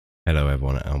Hello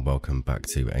everyone and welcome back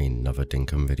to another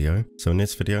DINKUM video. So in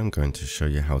this video I'm going to show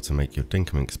you how to make your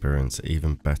DINKUM experience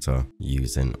even better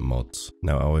using mods.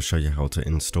 Now I will show you how to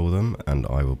install them and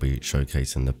I will be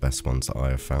showcasing the best ones that I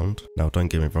have found. Now don't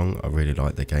get me wrong, I really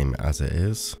like the game as it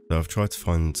is. So I've tried to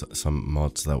find some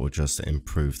mods that will just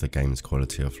improve the game's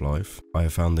quality of life. I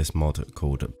have found this mod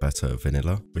called Better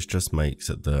Vanilla, which just makes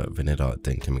the vanilla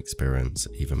DINKUM experience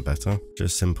even better.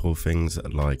 Just simple things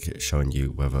like showing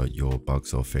you whether your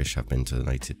bugs or fish have been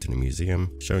donated to the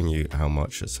museum, showing you how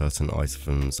much certain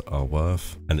items are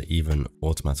worth, and even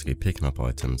automatically picking up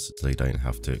items so you don't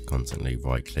have to constantly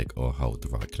right click or hold the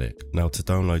right click. Now to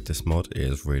download this mod it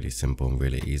is really simple and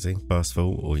really easy. First of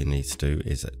all you need to do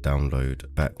is download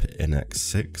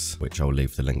BepInX6, which I'll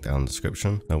leave the link down in the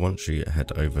description. Now once you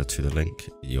head over to the link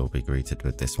you'll be greeted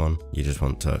with this one. You just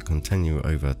want to continue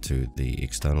over to the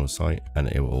external site and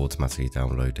it will automatically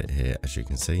download it here, as you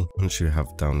can see. Once you have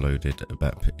downloaded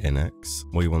BepInX,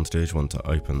 what you want to do is you want to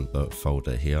open the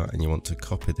folder here and you want to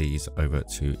copy these over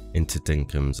into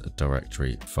DINKUM's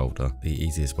directory folder. The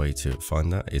easiest way to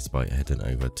find that is by heading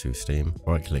over to Steam,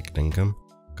 right click DINKUM,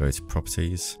 go to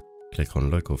properties, click on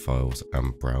local files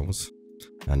and browse,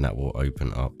 and that will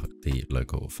open up the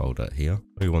local folder here.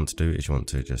 What you want to do is you want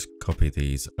to just copy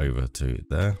these over to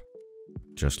there,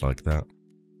 just like that.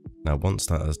 Now once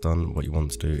that is done, what you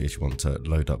want to do is you want to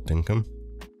load up DINKUM.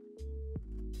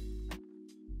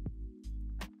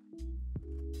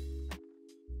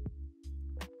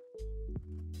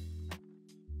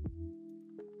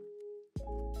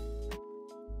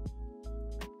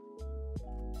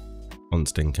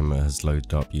 Once DINKUM has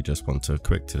loaded up, you just want to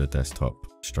quick to the desktop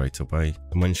straight away.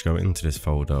 And once you go into this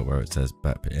folder where it says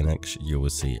BepInX, you will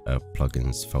see a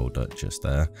plugins folder just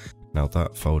there. Now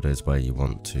that folder is where you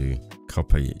want to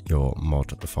copy your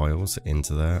mod files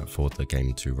into there for the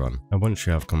game to run. And once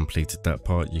you have completed that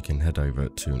part, you can head over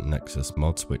to Nexus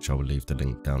Mods, which I will leave the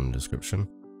link down in the description.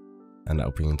 And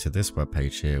that'll bring you to this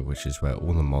webpage here, which is where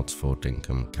all the mods for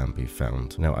DINKUM can be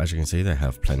found. Now as you can see, they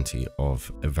have plenty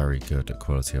of very good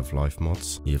quality of life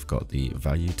mods. You've got the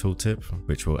value tooltip,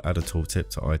 which will add a tooltip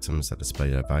to items that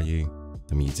display their value.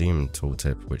 The museum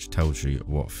tooltip, which tells you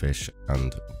what fish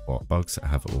and what bugs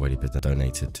have already been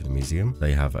donated to the museum.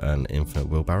 They have an infinite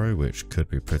wheelbarrow, which could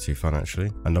be pretty fun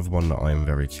actually. Another one that I am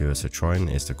very curious of trying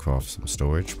is to craft some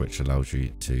storage, which allows you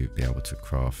to be able to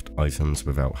craft items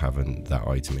without having that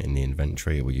item in the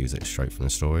inventory. It will use it straight from the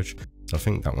storage. So I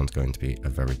think that one's going to be a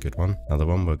very good one. Now the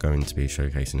one we're going to be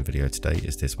showcasing in the video today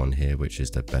is this one here, which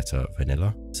is the Better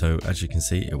Vanilla. So as you can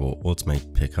see, it will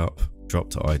automate pickup, drop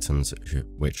to items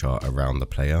which are around the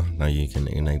player. Now you can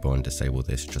enable and disable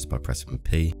this just by pressing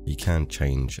P. You can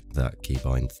change that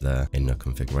keybind there in the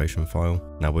configuration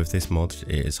file. Now with this mod,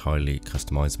 it is highly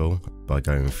customizable by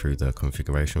going through the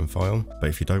configuration file. But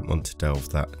if you don't want to delve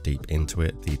that deep into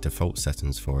it, the default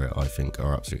settings for it I think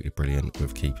are absolutely brilliant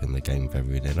with keeping the game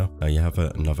very vanilla. Now you have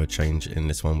another change in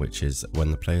this one, which is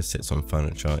when the player sits on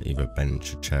furniture, either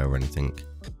bench, chair or anything,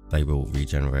 they will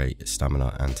regenerate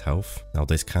stamina and health. Now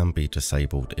this can be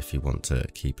disabled if you want to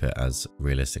keep it as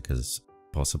realistic as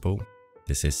possible.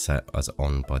 This is set as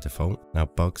on by default. Now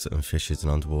bugs and fishes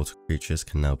and underwater creatures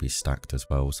can now be stacked as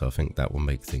well, so I think that will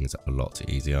make things a lot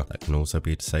easier. That can also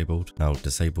be disabled. Now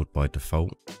disabled by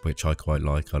default, which I quite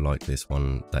like. I like this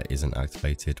one that isn't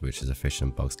activated, which is a fish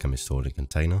and bugs can be stored in a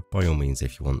container. By all means,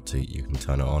 if you want to, you can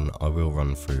turn it on. I will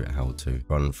run through how to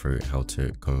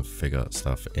configure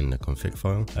stuff in the config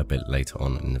file a bit later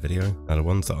on in the video. Now the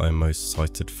ones that I'm most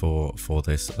excited for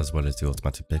this, as well as the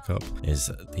automatic pickup,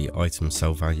 is the item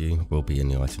sell value will be in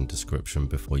the item description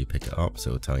before you pick it up, so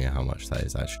it will tell you how much that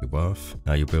is actually worth.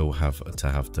 Now you will have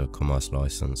to have the commerce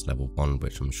license level 1,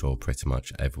 which I'm sure pretty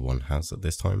much everyone has at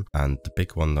this time. And the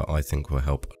big one that I think will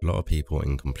help a lot of people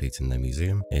in completing their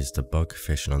museum is the bug,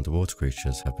 fish and underwater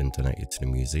creatures have been donated to the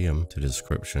museum to the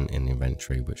description in the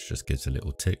inventory, which just gives a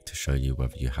little tick to show you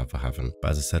whether you have or haven't.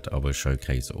 But as I said, I will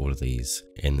showcase all of these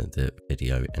in the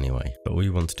video anyway. But all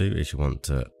you want to do is you want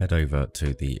to head over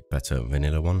to the Better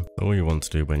Vanilla one. All you want to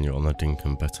do when you're on the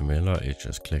DINKUM Better Vanilla is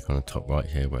just click on the top right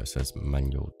here where it says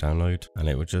manual download, and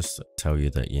it will just tell you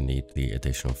that you need the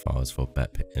additional files for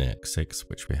BepInX6,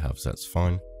 which we have, so that's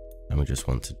fine. And we just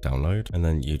want to download, and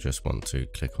then you just want to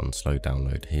click on slow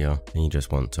download here, and you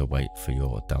just want to wait for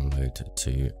your download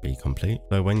to be complete.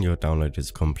 So when your download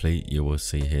is complete, you will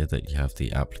see here that you have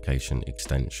the application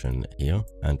extension here,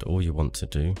 and all you want to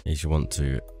do is you want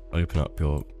to open up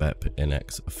your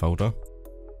BepInX folder,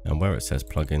 and where it says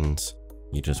plugins,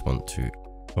 you just want to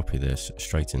copy this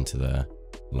straight into there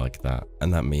like that,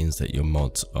 and that means that your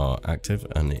mods are active,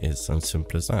 and it is as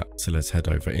simple as that. So let's head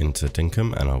over into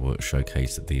DINKUM and I will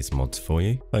showcase these mods for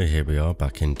you. So here we are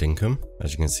back in DINKUM.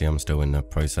 As you can see, I'm still in the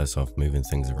process of moving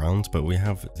things around, but we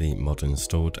have the mod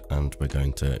installed and we're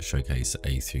going to showcase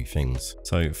a few things.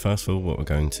 So first of all, what we're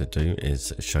going to do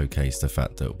is showcase the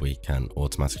fact that we can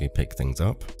automatically pick things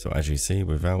up. So as you see,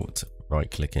 without right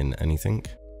clicking anything,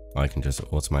 I can just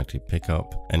automatically pick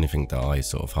up anything that I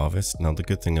sort of harvest. Now the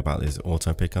good thing about this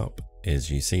auto pickup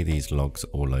is you see these logs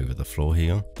all over the floor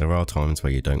here. There are times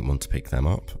where you don't want to pick them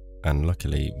up, and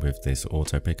luckily with this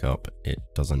auto pickup, it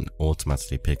doesn't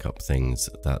automatically pick up things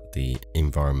that the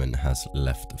environment has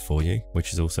left for you,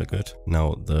 which is also good.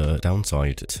 Now the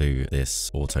downside to this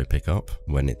auto pickup,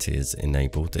 when it is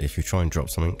enabled, if you try and drop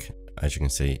something, as you can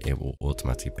see, it will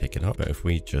automatically pick it up. But if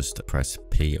we just press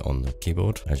P on the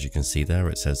keyboard, as you can see there,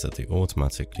 it says that the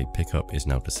automatically pickup is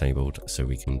now disabled, so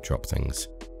we can drop things.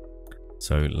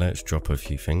 So let's drop a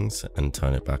few things and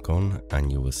turn it back on,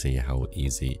 and you will see how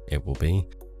easy it will be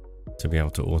to be able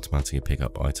to automatically pick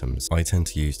up items. I tend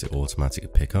to use the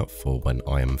automatic pickup for when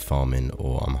I am farming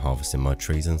or I'm harvesting my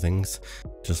trees and things.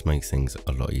 Just makes things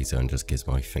a lot easier and just gives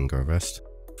my finger a rest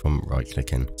from right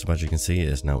clicking. So as you can see, it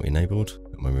is now enabled.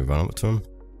 When we run up to them,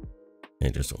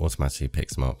 it just automatically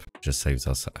picks them up. It just saves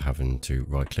us having to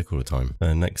right click all the time.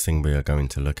 The next thing we are going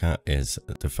to look at is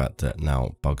the fact that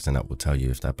now bugs in that will tell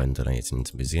you if they've been donated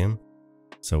into museum.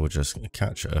 So we'll just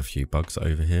catch a few bugs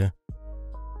over here,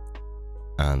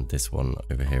 and this one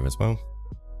over here as well.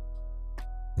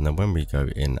 And then when we go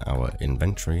in our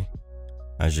inventory,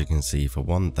 as you can see, for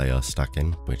one, they are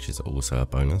stacking, which is also a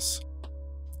bonus.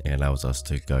 It allows us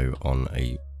to go on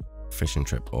a fishing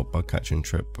trip or bug catching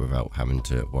trip without having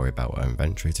to worry about our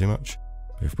inventory too much.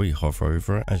 If we hover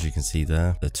over it, as you can see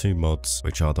there, the two mods,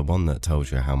 which are the one that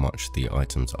tells you how much the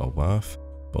items are worth,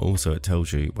 but also it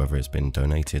tells you whether it's been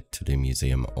donated to the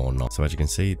museum or not. So as you can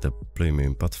see, the blue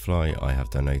moon butterfly I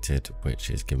have donated, which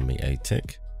is giving me a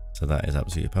tick. So that is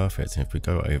absolutely perfect. And if we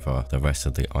go over the rest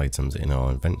of the items in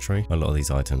our inventory, a lot of these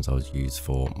items I was used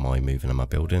for my moving and my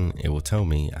building. It will tell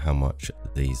me how much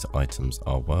these items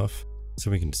are worth, so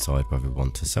we can decide whether we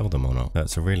want to sell them or not.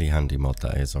 That's a really handy mod,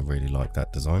 that is. I really like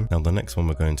that design. Now the next one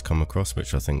we're going to come across,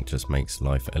 which I think just makes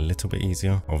life a little bit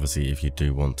easier. Obviously, if you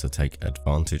do want to take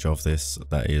advantage of this,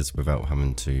 that is without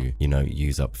having to, you know,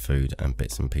 use up food and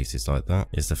bits and pieces like that,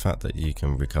 is the fact that you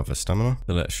can recover stamina.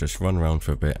 So let's just run around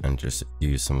for a bit and just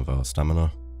use some of our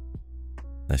stamina.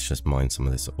 Let's just mine some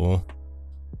of this ore.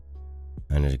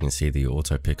 And as you can see, the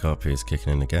auto pickup is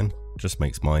kicking in again. Just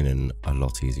makes mining a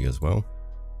lot easier as well.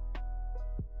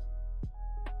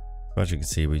 As you can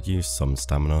see, we used some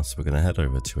stamina, so we're going to head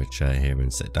over to a chair here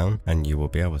and sit down, and you will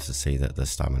be able to see that the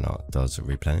stamina does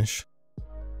replenish.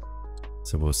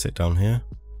 So we'll sit down here,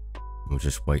 we'll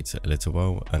just wait a little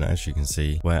while, and as you can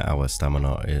see, where our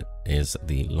stamina is,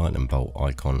 the lightning bolt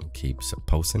icon keeps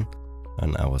pulsing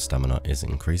and our stamina is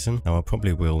increasing. Now I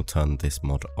probably will turn this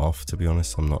mod off, to be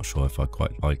honest. I'm not sure if I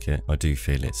quite like it. I do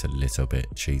feel it's a little bit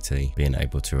cheaty being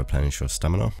able to replenish your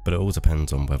stamina, but it all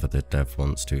depends on whether the dev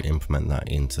wants to implement that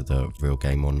into the real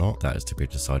game or not. That is to be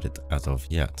decided as of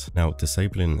yet. Now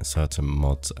disabling certain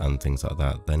mods and things like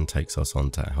that then takes us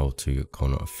on to how to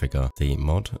configure the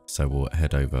mod. So we'll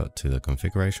head over to the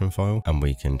configuration file and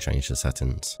we can change the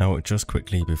settings. Now just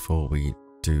quickly before we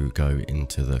do go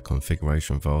into the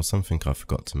configuration file, something I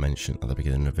forgot to mention at the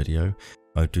beginning of the video,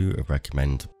 I do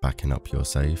recommend backing up your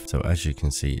save. So as you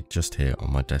can see just here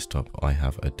on my desktop, I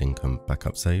have a DINKUM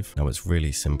backup save. Now it's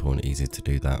really simple and easy to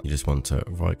do that. You just want to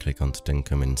right click onto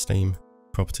DINKUM in Steam,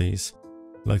 Properties,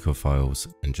 Local Files,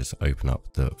 and just open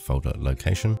up the folder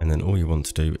location. And then all you want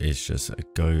to do is just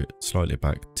go slightly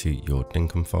back to your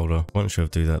DINKUM folder. Once you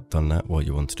have done that, what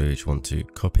you want to do is you want to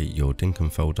copy your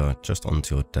DINKUM folder just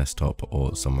onto your desktop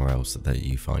or somewhere else that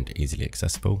you find easily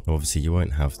accessible. Obviously you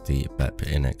won't have the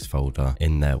BEP-INX folder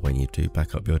in there when you do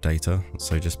back up your data,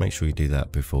 so just make sure you do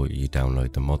that before you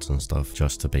download the mods and stuff,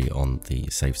 just to be on the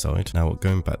safe side. Now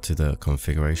going back to the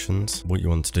configurations, what you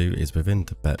want to do is within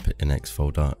the BEP-INX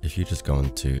folder, if you just go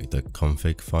on to the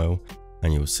config file,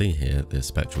 and you'll see here the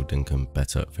Spectral DINKUM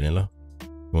Beta Vanilla. You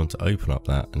want to open up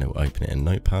that and it will open it in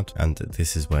Notepad, and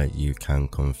this is where you can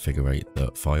configure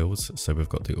the files. So we've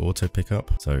got the auto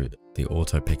pickup, so The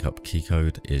auto pickup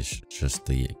keycode is just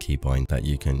the keybind that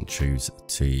you can choose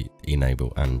to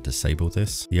enable and disable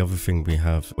this. The other thing we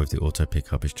have with the auto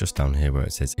pickup is just down here where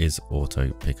it says is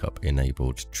auto pickup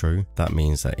enabled true. That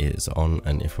means that it is on,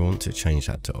 and if we want to change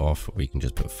that to off, we can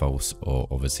just put false, or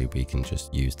obviously we can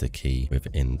just use the key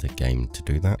within the game to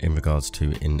do that. In regards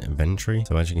to inventory,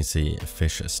 so as you can see,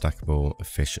 fish stackable,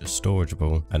 fish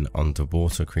storageable, and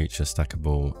underwater creature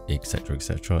stackable, etc,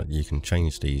 etc, you can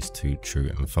change these to true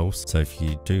and false. So if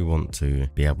you do want to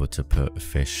be able to put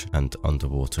fish and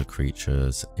underwater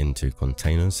creatures into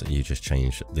containers, you just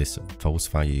change this false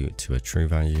value to a true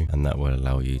value, and that will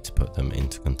allow you to put them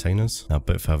into containers. Now a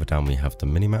bit further down we have the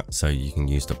minimap, so you can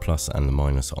use the plus and the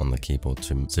minus on the keyboard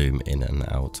to zoom in and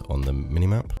out on the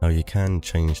minimap. Now you can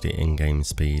change the in-game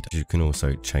speed. You can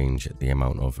also change the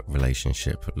amount of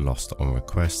relationship lost on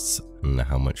requests and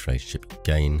how much relationship you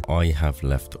gain. I have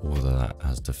left all of that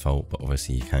as default, but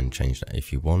obviously you can change that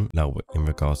if you want. Now in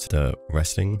regards to the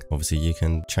resting, obviously you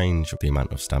can change the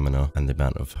amount of stamina and the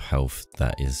amount of health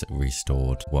that is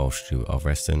restored whilst you are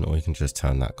resting, or you can just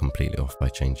turn that completely off by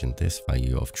changing this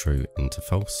value of true into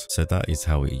false. So that is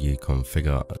how you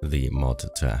configure the mod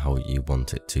to how you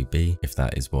want it to be, if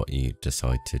that is what you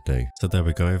decide to do. So there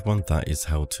we go everyone, that is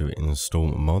how to install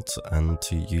mods and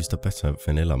to use the better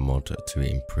vanilla mod to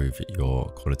improve your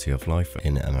quality of life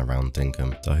in and around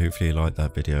DINKUM. So hopefully you liked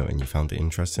that video and you found it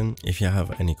interesting. If you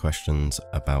have any questions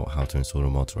about how to install a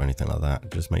mod or anything like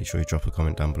that, just make sure you drop a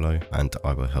comment down below and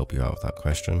I will help you out with that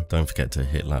question. Don't forget to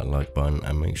hit that like button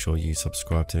and make sure you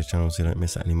subscribe to the channel so you don't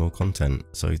miss any more content.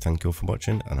 So thank you all for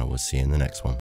watching, and I will see you in the next one.